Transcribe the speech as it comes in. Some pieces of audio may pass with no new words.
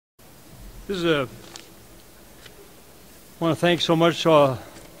I want to thank so much all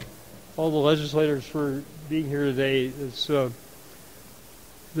the legislators for being here today. It's been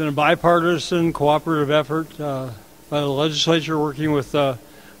a bipartisan, cooperative effort by the legislature working with our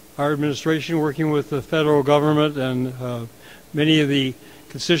administration, working with the federal government, and many of the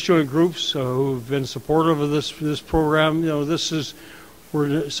constituent groups who've been supportive of this program. You know,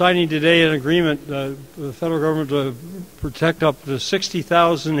 we're signing today an agreement with the federal government to protect up to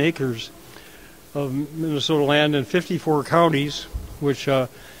 60,000 acres of Minnesota land in 54 counties, which have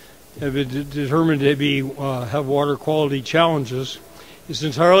been determined to have water quality challenges. It's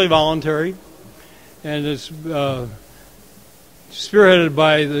entirely voluntary, and it's spearheaded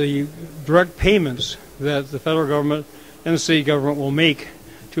by the direct payments that the federal government and the state government will make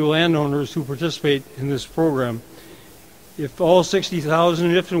to landowners who participate in this program. If all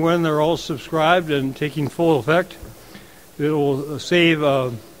 60,000, if and when they're all subscribed and taking full effect, it will save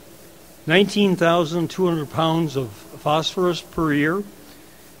 19,200 pounds of phosphorus per year.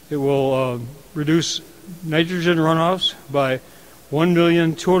 It will reduce nitrogen runoffs by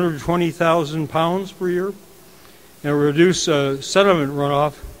 1,220,000 pounds per year, and reduce sediment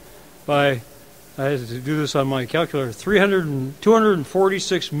runoff by, I had to do this on my calculator,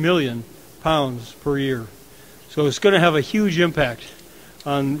 246 million pounds per year. So it's going to have a huge impact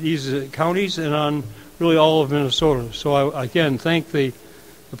on these counties and on really all of Minnesota. So I again thank the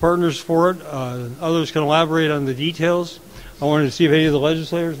partners for it. Others can elaborate on the details. I wanted to see if any of the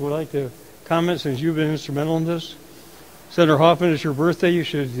legislators would like to comment, since you've been instrumental in this. Senator Hoffman, it's your birthday. You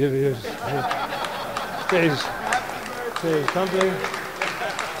should say something.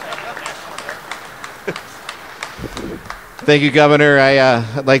 Thank you, Governor.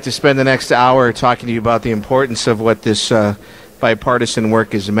 I'd like to spend the next hour talking to you about the importance of what this bipartisan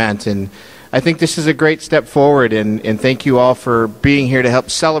work has meant. And I think this is a great step forward, and thank you all for being here to help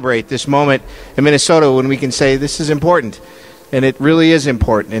celebrate this moment in Minnesota when we can say this is important, and it really is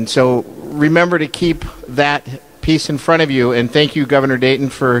important. And so remember to keep that piece in front of you, and thank you, Governor Dayton,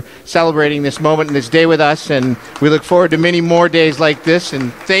 for celebrating this moment and this day with us, and we look forward to many more days like this,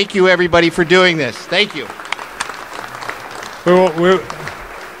 and thank you, everybody, for doing this. Thank you. You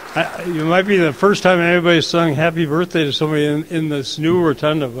might be the first time anybody's sung happy birthday to somebody in this new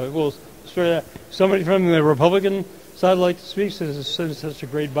rotunda, but we'll start that. Somebody from the Republican side like to speak, since it's such a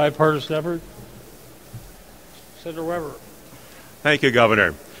great bipartisan effort. Senator Weber. Thank you,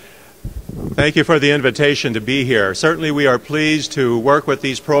 Governor. Thank you for the invitation to be here. Certainly we are pleased to work with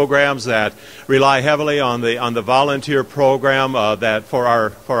these programs that rely heavily on the volunteer program that for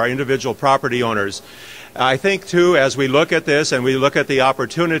our individual property owners. I think, too, as we look at this and we look at the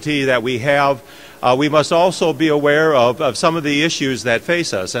opportunity that we have, we must also be aware of some of the issues that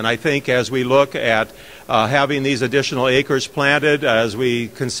face us. And I think as we look at having these additional acres planted, as we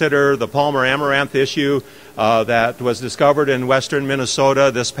consider the Palmer amaranth issue that was discovered in western Minnesota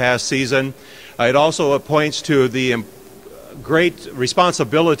this past season, it also points to the great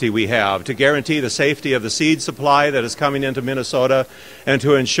responsibility we have to guarantee the safety of the seed supply that is coming into Minnesota, and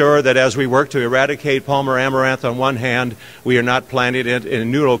to ensure that as we work to eradicate Palmer amaranth on one hand, we are not planting it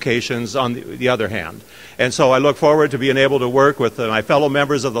in new locations on the other hand. And so I look forward to being able to work with my fellow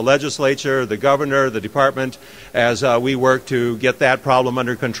members of the legislature, the governor, the department, as we work to get that problem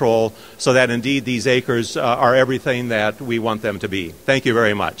under control, so that indeed these acres are everything that we want them to be. Thank you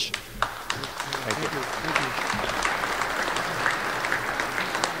very much. Thank you.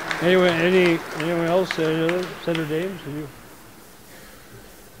 Anyone else? Senator Davis?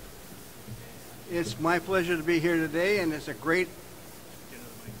 It's my pleasure to be here today, and it's a great,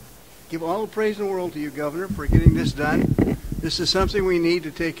 give all the praise in the world to you, Governor, for getting this done. This is something we need to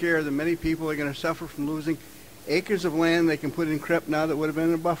take care of the many people who are going to suffer from losing acres of land they can put in CREP now that would have been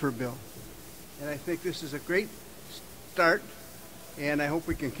in a buffer bill. And I think this is a great start, and I hope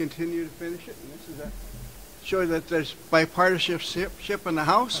we can continue to finish it. And this is a show that there's bipartisanship in the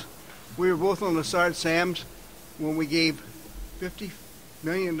House. We were both on the Sard Sams when we gave $50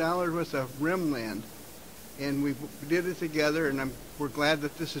 million worth of rim land, and we did it together, and we're glad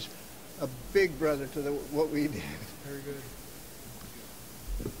that this is a big brother to what we did. Very good.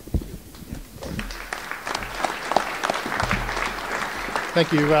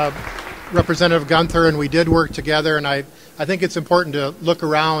 Thank you, Representative Gunther, and we did work together, and I think it's important to look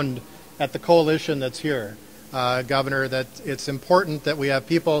around at the coalition that's here. Governor, that it's important that we have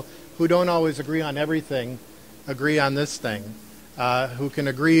people who don't always agree on everything agree on this thing, who can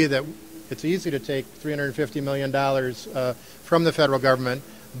agree that it's easy to take $350 million from the federal government,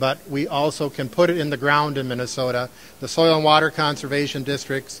 but we also can put it in the ground in Minnesota. The soil and water conservation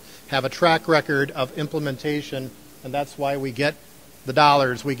districts have a track record of implementation, and that's why we get the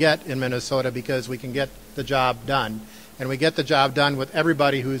dollars we get in Minnesota because we can get the job done. And we get the job done with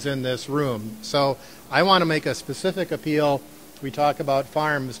everybody who's in this room. So I want to make a specific appeal. We talk about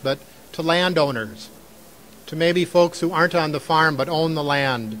farms, but to landowners, to maybe folks who aren't on the farm but own the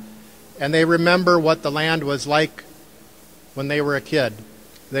land, and they remember what the land was like when they were a kid.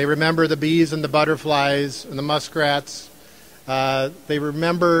 They remember the bees and the butterflies and the muskrats. They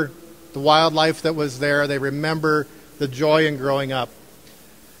remember the wildlife that was there. They remember the joy in growing up.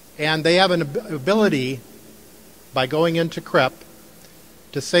 And they have an ability, by going into CREP,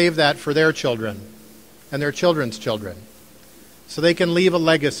 to save that for their children and their children's children. So they can leave a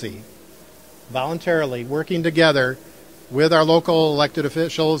legacy, voluntarily, working together with our local elected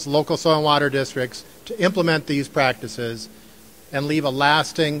officials, local soil and water districts, to implement these practices and leave a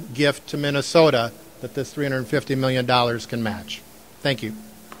lasting gift to Minnesota that this $350 million can match. Thank you.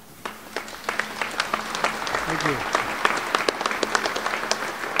 Thank you.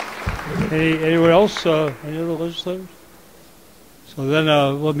 Anyone else? Any other legislators? So then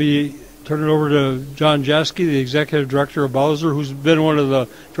let me turn it over to John Jaske, the Executive Director of Bowser, who's been one of the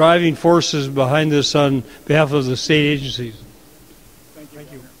driving forces behind this on behalf of the state agencies.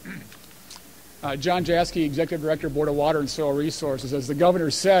 Thank you. John Jaske, Executive Director, Board of Water and Soil Resources. As the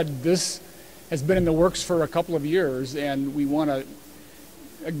Governor said, this has been in the works for a couple of years, and we want to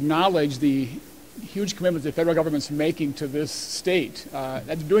acknowledge the huge commitment the federal government's making to this state.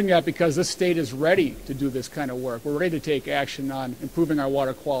 They're doing that because this state is ready to do this kind of work. We're ready to take action on improving our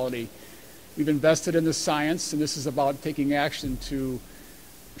water quality. We've invested in the science, and this is about taking action to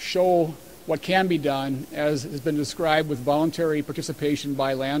show what can be done, as has been described, with voluntary participation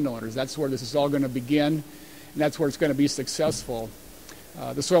by landowners. That's where this is all going to begin, and that's where it's going to be successful.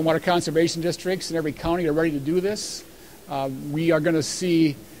 The soil and water conservation districts in every county are ready to do this. We are going to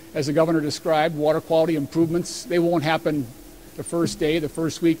see, as the Governor described, water quality improvements. They won't happen the first day, the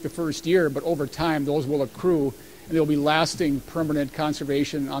first week, the first year, but over time those will accrue, and there will be lasting, permanent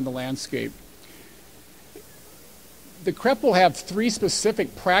conservation on the landscape. The CREP will have 3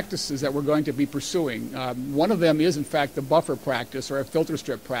 specific practices that we're going to be pursuing. One of them is, in fact, the buffer practice, or a filter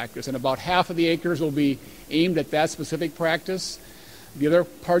strip practice, and about half of the acres will be aimed at that specific practice. The other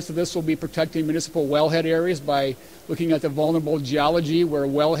parts of this will be protecting municipal wellhead areas by looking at the vulnerable geology, where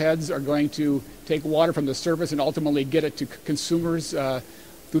wellheads are going to take water from the surface and ultimately get it to consumers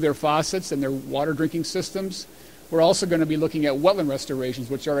through their faucets and their water drinking systems. We're also going to be looking at wetland restorations,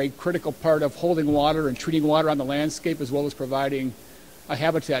 which are a critical part of holding water and treating water on the landscape, as well as providing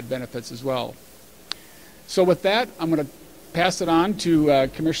habitat benefits as well. So with that, I'm going to pass it on to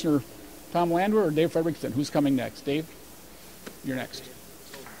Commissioner Tom Landwehr or Dave Frederickson. Who's coming next? Dave, you're next.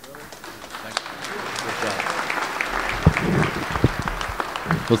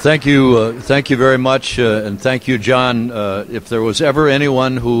 Well, thank you very much, and thank you, John. If there was ever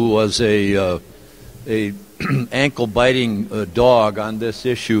anyone who was a ankle-biting dog on this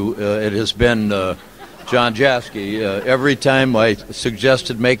issue, it has been John Jaske. Every time I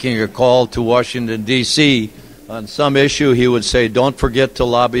suggested making a call to Washington, D.C. on some issue, he would say, "Don't forget to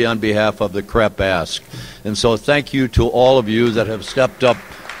lobby on behalf of the CREP ask." And so thank you to all of you that have stepped up.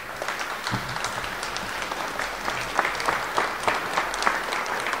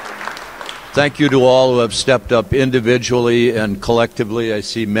 Thank you to all who have stepped up individually and collectively. I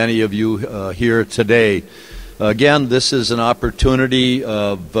see many of you here today. Again, this is an opportunity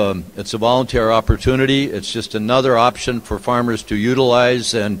it's a volunteer opportunity. It's just another option for farmers to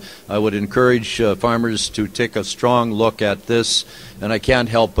utilize, and I would encourage farmers to take a strong look at this. And I can't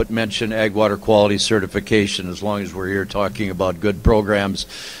help but mention ag water quality certification, as long as we're here talking about good programs.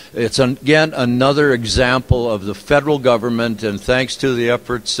 It's, again, another example of the federal government, and thanks to the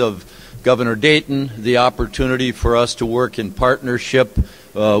efforts of Governor Dayton, the opportunity for us to work in partnership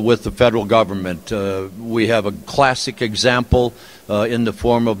with the federal government. We have a classic example in the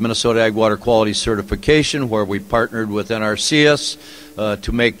form of Minnesota Ag Water Quality Certification, where we partnered with NRCS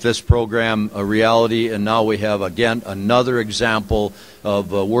to make this program a reality, and now we have, again, another example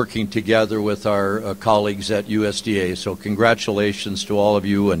of working together with our colleagues at USDA. So congratulations to all of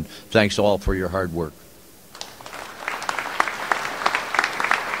you, and thanks all for your hard work.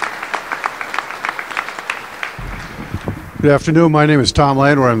 Good afternoon. My name is Tom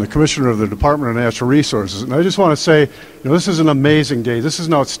Landwehr. I'm the Commissioner of the Department of Natural Resources. And I just want to say, this is an amazing day. This is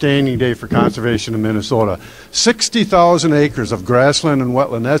an outstanding day for conservation in Minnesota. 60,000 acres of grassland and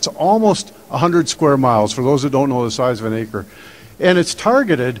wetland. That's almost 100 square miles, for those that don't know the size of an acre. And it's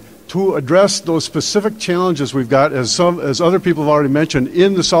targeted to address those specific challenges we've got, as other people have already mentioned,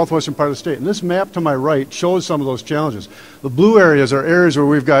 in the southwestern part of the state. And this map to my right shows some of those challenges. The blue areas are areas where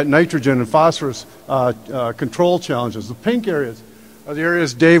we've got nitrogen and phosphorus control challenges. The pink areas are the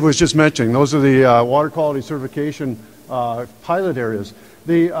areas Dave was just mentioning. Those are the water quality certification pilot areas.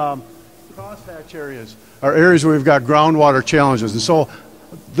 The crosshatch areas are areas where we've got groundwater challenges. And so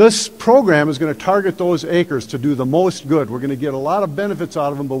this program is going to target those acres to do the most good. We're going to get a lot of benefits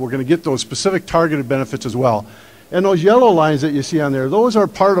out of them, but we're going to get those specific targeted benefits as well. And those yellow lines that you see on there, those are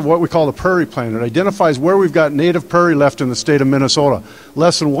part of what we call the prairie plan. It identifies where we've got native prairie left in the state of Minnesota.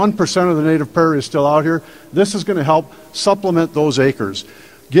 Less than 1% of the native prairie is still out here. This is going to help supplement those acres.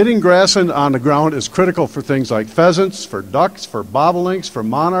 Getting grassland on the ground is critical for things like pheasants, for ducks, for bobolinks, for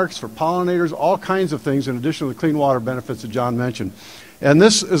monarchs, for pollinators, all kinds of things in addition to the clean water benefits that John mentioned. And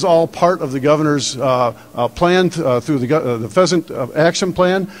this is all part of the governor's plan through the Pheasant Action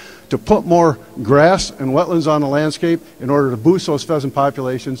Plan to put more grass and wetlands on the landscape in order to boost those pheasant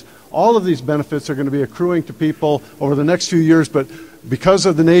populations. All of these benefits are going to be accruing to people over the next few years, but because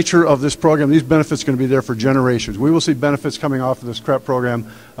of the nature of this program, these benefits are going to be there for generations. We will see benefits coming off of this CREP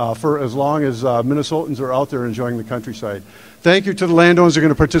program for as long as Minnesotans are out there enjoying the countryside. Thank you to the landowners who are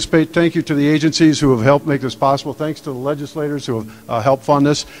going to participate. Thank you to the agencies who have helped make this possible. Thanks to the legislators who have helped fund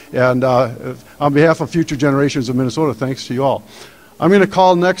this. And on behalf of future generations of Minnesota, thanks to you all. I'm going to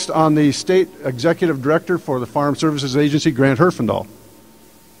call next on the State Executive Director for the Farm Services Agency, Grant Herfindahl.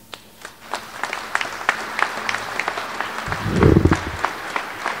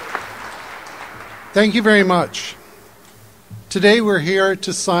 Thank you very much. Today we're here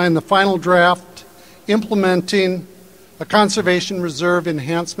to sign the final draft implementing a Conservation Reserve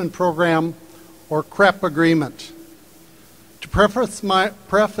Enhancement Program, or CREP agreement. To preface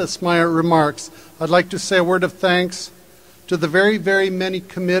my remarks, I'd like to say a word of thanks to the very, very many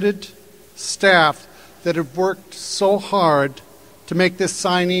committed staff that have worked so hard to make this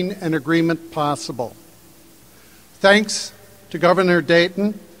signing and agreement possible. Thanks to Governor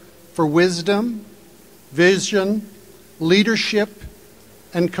Dayton for wisdom, vision, leadership,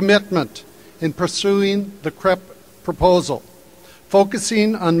 and commitment in pursuing the CREP proposal,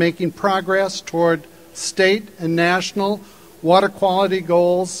 focusing on making progress toward state and national water quality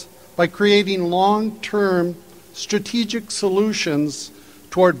goals by creating long-term strategic solutions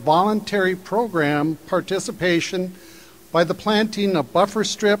toward voluntary program participation by the planting of buffer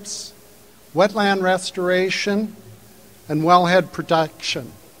strips, wetland restoration, and wellhead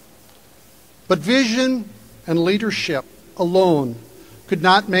protection. But vision and leadership alone could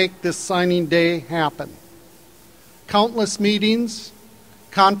not make this signing day happen. Countless meetings,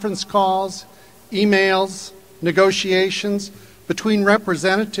 conference calls, emails, negotiations between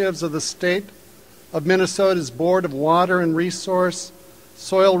representatives of the state of Minnesota's Board of Water and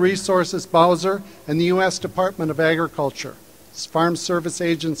Soil Resources, Bowser, and the U.S. Department of Agriculture, Farm Service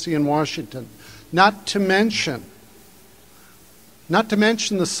Agency in Washington, not to mention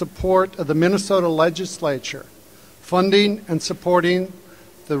the support of the Minnesota legislature, funding and supporting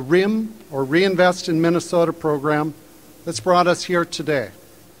the RIM, or Reinvest in Minnesota program, that's brought us here today.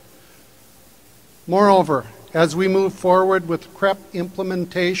 Moreover, as we move forward with CREP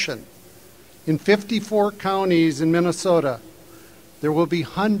implementation, in 54 counties in Minnesota, there will be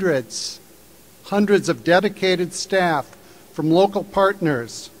hundreds of dedicated staff from local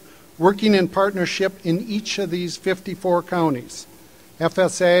partners working in partnership in each of these 54 counties.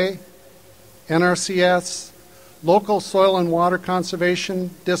 FSA, NRCS, local soil and water conservation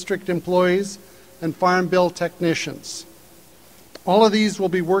district employees, and Farm Bill technicians. All of these will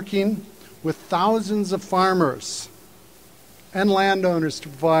be working with thousands of farmers and landowners to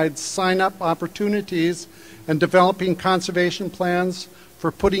provide sign-up opportunities and developing conservation plans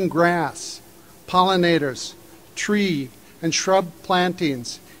for putting grass, pollinators, tree, and shrub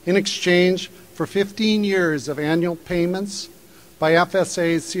plantings in exchange for 15 years of annual payments by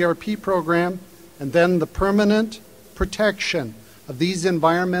FSA's CRP program, and then the permanent protection of these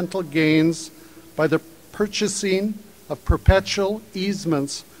environmental gains by the purchasing of perpetual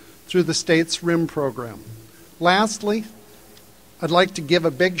easements through the state's RIM program. Lastly, I'd like to give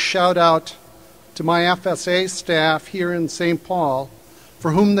a big shout out to my FSA staff here in St. Paul,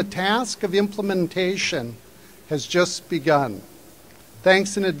 for whom the task of implementation has just begun.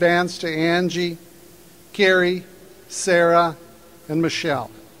 Thanks in advance to Angie, Carrie, Sarah, and Michelle.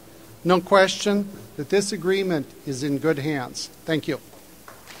 No question that this agreement is in good hands. Thank you.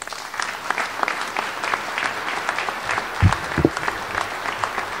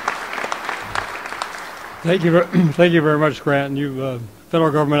 Thank you very much, Grant. And you,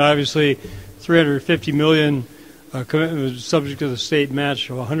 federal government, obviously, $350 million commitment was subject to the state match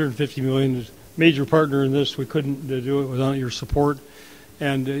of $150 million. Major partner in this. We couldn't do it without your support.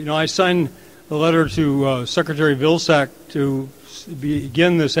 And I signed a letter to Secretary Vilsack to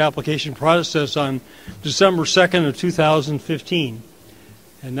begin this application process on December 2nd of 2015.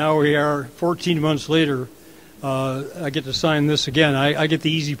 And now we are 14 months later. I get to sign this again. I get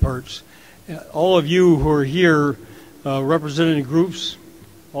the easy parts. All of you who are here representing groups,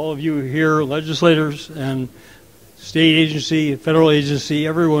 all of you here, legislators and state agency, federal agency,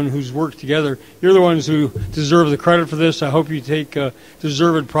 everyone who's worked together, you're the ones who deserve the credit for this. I hope you take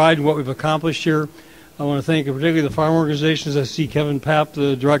deserved pride in what we've accomplished here. I want to thank particularly the farm organizations. I see Kevin Papp,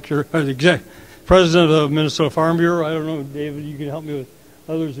 the director, or the president of Minnesota Farm Bureau. I don't know, David, you can help me with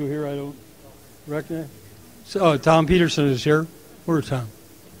others who are here I don't recognize. So, Tom Peterson is here. Where's Tom?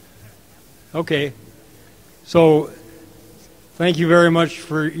 Okay. So, thank you very much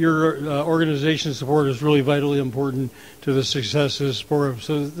for your organization's support. Is really vitally important to the success of this program.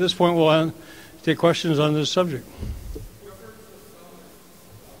 So at this point, we'll take questions on this subject.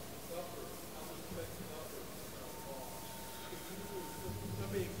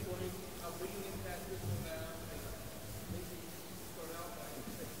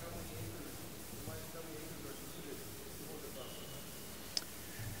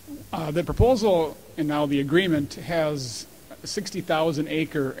 The proposal and now the agreement has a 60,000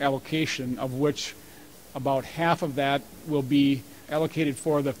 acre allocation, of which about half of that will be allocated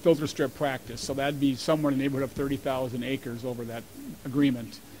for the filter strip practice. So that'd be somewhere in the neighborhood of 30,000 acres over that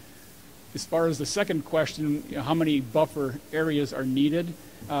agreement. As far as the second question, how many buffer areas are needed,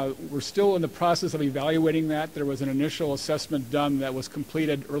 we're still in the process of evaluating that. There was an initial assessment done that was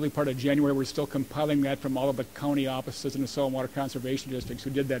completed early part of January. We're still compiling that from all of the county offices in the soil and water conservation districts who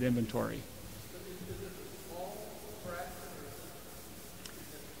did that inventory.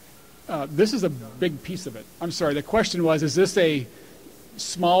 This is a big piece of it. I'm sorry, the question was, is this a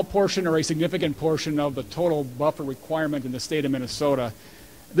small portion or a significant portion of the total buffer requirement in the state of Minnesota?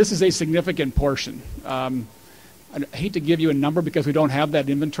 This is a significant portion. I hate to give you a number because we don't have that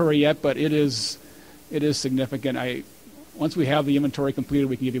inventory yet, but it is significant. Once we have the inventory completed,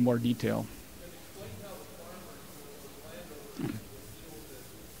 we can give you more detail.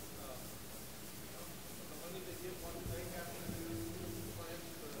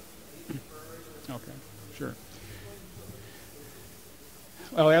 Okay, sure.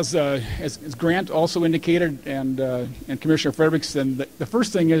 Well, as Grant also indicated, and Commissioner Frederickson, the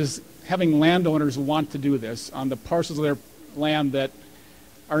first thing is having landowners want to do this on the parcels of their land that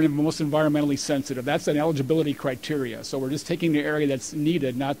are most environmentally sensitive. That's an eligibility criteria. So we're just taking the area that's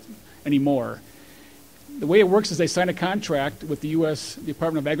needed, not anymore. The way it works is they sign a contract with the U.S.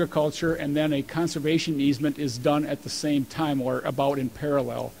 Department of Agriculture, and then a conservation easement is done at the same time or about in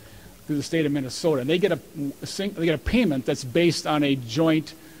parallel through the state of Minnesota. And they get a payment that's based on a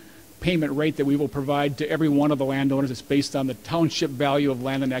joint payment rate that we will provide to every one of the landowners. It's based on the township value of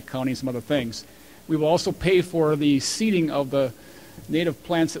land in that county and some other things. We will also pay for the seeding of the native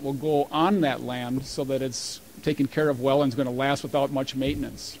plants that will go on that land so that it's taken care of well and is going to last without much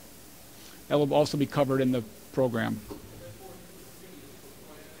maintenance. That will also be covered in the program.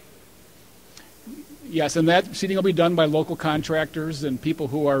 Yes, and that seeding will be done by local contractors and people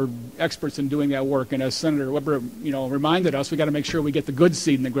who are experts in doing that work. And as Senator Weber, reminded us, we got to make sure we get the good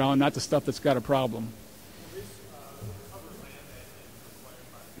seed in the ground, not the stuff that's got a problem.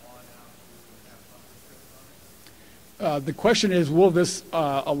 The question is, will this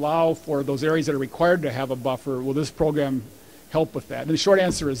allow for those areas that are required to have a buffer? Will this program help with that? And the short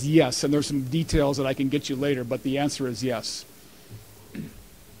answer is yes, and there's some details that I can get you later, but the answer is yes.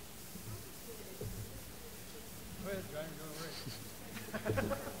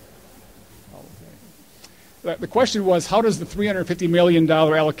 The question was, how does the $350 million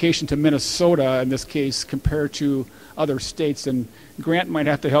allocation to Minnesota, in this case, compare to other states? And Grant might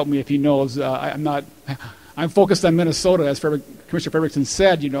have to help me if he knows. I'm focused on Minnesota, as Commissioner Frederickson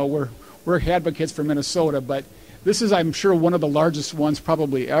said. We're advocates for Minnesota, but this is, I'm sure, one of the largest ones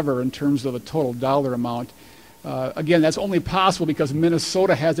probably ever in terms of the total dollar amount. Again, that's only possible because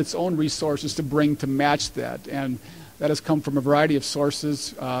Minnesota has its own resources to bring to match that, and that has come from a variety of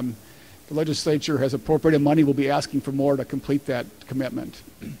sources. The legislature has appropriated money. We'll be asking for more to complete that commitment.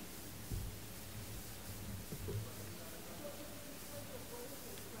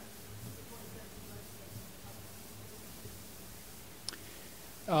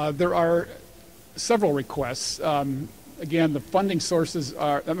 There are several requests. Again, the funding sources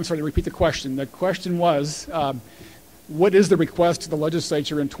are, I'm sorry to repeat the question. The question was, what is the request to the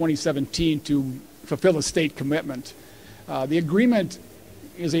legislature in 2017 to fulfill a state commitment? The agreement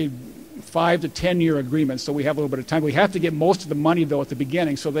is a 5 to 10 year agreement, so we have a little bit of time. We have to get most of the money, though, at the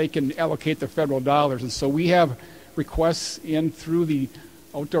beginning so they can allocate the federal dollars. And so we have requests in through the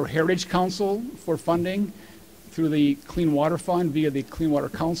Outdoor Heritage Council for funding, through the Clean Water Fund via the Clean Water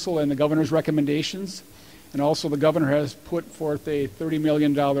Council and the governor's recommendations. And also the governor has put forth a $30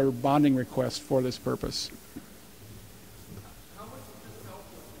 million bonding request for this purpose.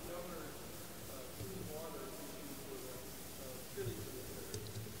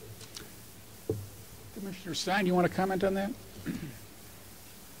 Commissioner Stein, you want to comment on that?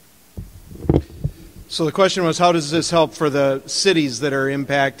 So the question was, how does this help for the cities that are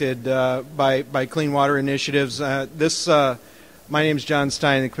impacted by clean water initiatives? My name is John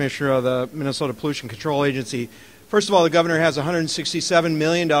Stein, the Commissioner of the Minnesota Pollution Control Agency. First of all, the governor has $167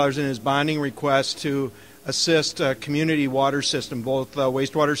 million in his bonding request to assist community water system, both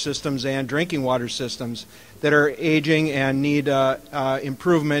wastewater systems and drinking water systems that are aging and need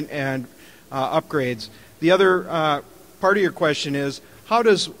improvement and upgrades. The other part of your question is, how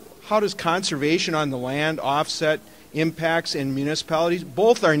does conservation on the land offset impacts in municipalities?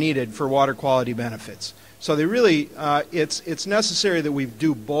 Both are needed for water quality benefits. So they really, it's necessary that we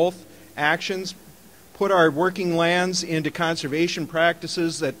do both actions, put our working lands into conservation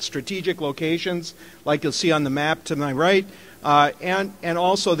practices at strategic locations, like you'll see on the map to my right, and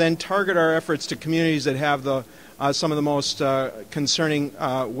also then target our efforts to communities that have some of the most concerning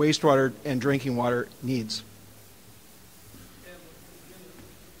wastewater and drinking water needs.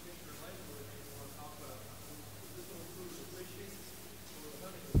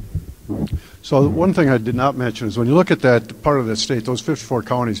 So one thing I did not mention is when you look at that part of the state, those 54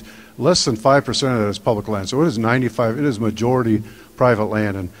 counties, less than 5% of that is public land. So it is 95. It is majority private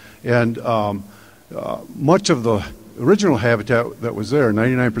land, and much of the original habitat that was there,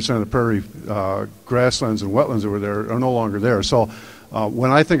 99% of the prairie grasslands and wetlands that were there, are no longer there. So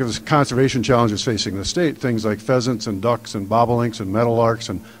when I think of the conservation challenges facing the state, things like pheasants and ducks and bobolinks and meadowlarks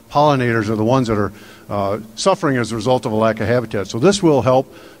and pollinators are the ones that are suffering as a result of a lack of habitat. So this will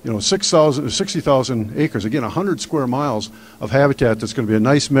help, 60,000 acres, again, 100 square miles of habitat that's going to be a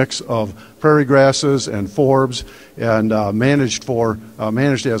nice mix of prairie grasses and forbs and managed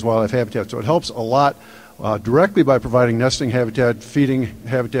as wildlife habitat. So it helps a lot directly by providing nesting habitat, feeding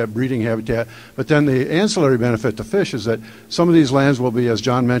habitat, breeding habitat. But then the ancillary benefit to fish is that some of these lands will be, as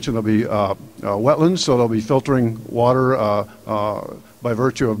John mentioned, they'll be wetlands, so they'll be filtering water by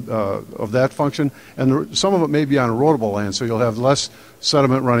virtue of that function. And some of it may be on erodible land, so you'll have less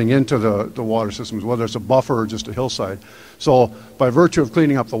sediment running into the water systems, whether it's a buffer or just a hillside. So by virtue of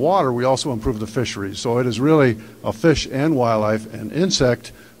cleaning up the water, we also improve the fisheries. So it is really a fish and wildlife and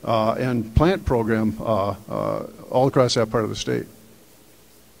insect and plant program all across that part of the state.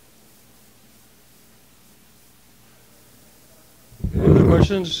 Any other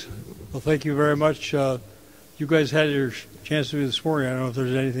questions? Well, thank you very much. You guys had your chance to be this morning. I don't know if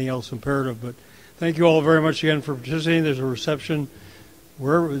there's anything else imperative, but thank you all very much again for participating. There's a reception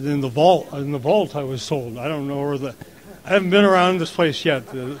wherever in the vault. In the vault, I was told. I don't know where I haven't been around this place yet.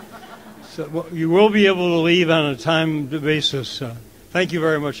 So you will be able to leave on a time basis. Thank you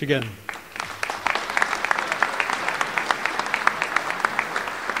very much again.